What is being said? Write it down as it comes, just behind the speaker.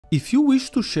If you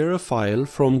wish to share a file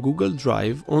from Google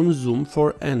Drive on Zoom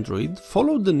for Android,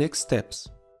 follow the next steps.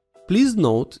 Please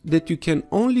note that you can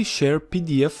only share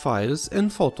PDF files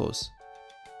and photos.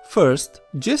 First,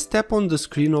 just tap on the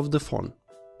screen of the phone.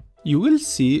 You will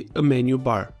see a menu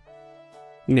bar.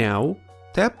 Now,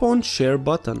 tap on Share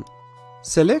button.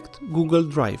 Select Google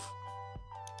Drive.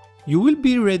 You will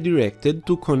be redirected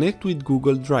to connect with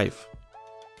Google Drive.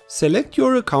 Select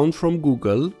your account from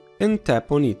Google and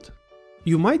tap on it.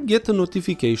 You might get a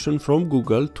notification from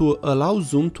Google to allow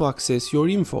Zoom to access your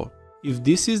info. If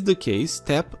this is the case,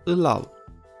 tap Allow.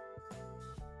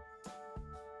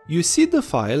 You see the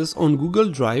files on Google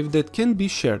Drive that can be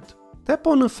shared. Tap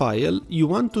on a file you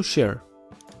want to share.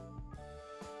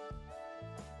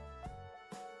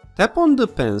 Tap on the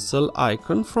pencil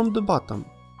icon from the bottom.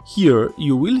 Here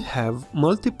you will have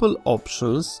multiple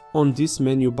options on this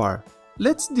menu bar.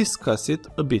 Let's discuss it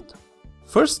a bit.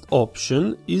 First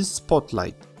option is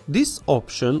Spotlight. This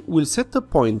option will set a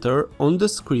pointer on the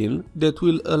screen that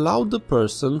will allow the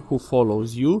person who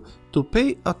follows you to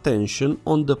pay attention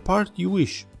on the part you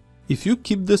wish. If you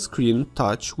keep the screen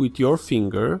touch with your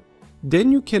finger,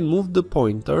 then you can move the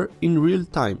pointer in real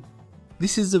time.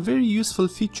 This is a very useful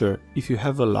feature if you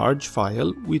have a large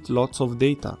file with lots of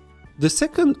data. The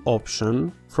second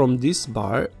option from this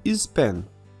bar is Pen.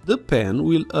 The pen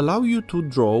will allow you to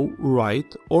draw,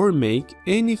 write or make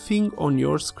anything on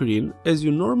your screen as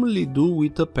you normally do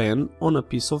with a pen on a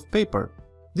piece of paper.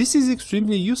 This is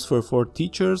extremely useful for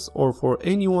teachers or for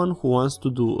anyone who wants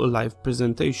to do a live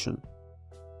presentation.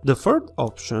 The third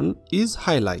option is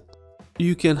Highlight.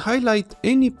 You can highlight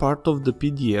any part of the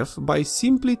PDF by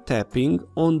simply tapping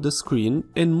on the screen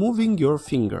and moving your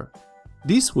finger.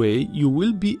 This way you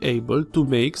will be able to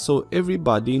make so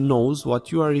everybody knows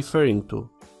what you are referring to.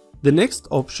 The next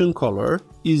option, Color,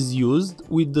 is used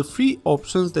with the three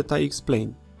options that I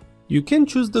explained. You can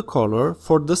choose the color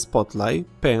for the Spotlight,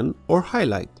 Pen or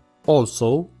Highlight.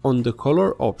 Also, on the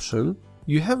Color option,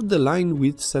 you have the line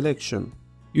width selection.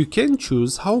 You can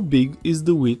choose how big is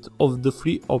the width of the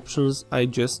three options I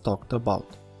just talked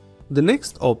about. The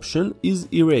next option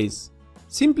is Erase.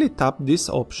 Simply tap this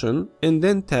option and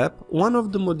then tap one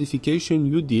of the modifications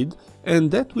you did and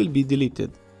that will be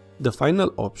deleted. The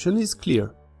final option is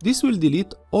Clear. This will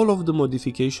delete all of the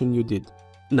modification you did.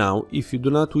 Now, if you do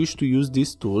not wish to use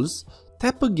these tools,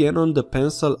 tap again on the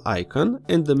pencil icon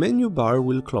and the menu bar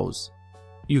will close.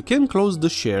 You can close the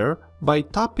share by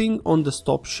tapping on the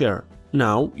Stop Share.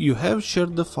 Now you have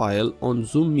shared the file on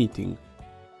Zoom Meeting.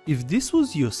 If this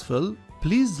was useful,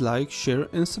 please like, share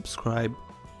and subscribe.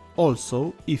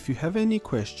 Also, if you have any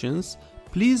questions,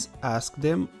 please ask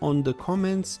them on the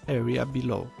comments area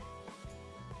below.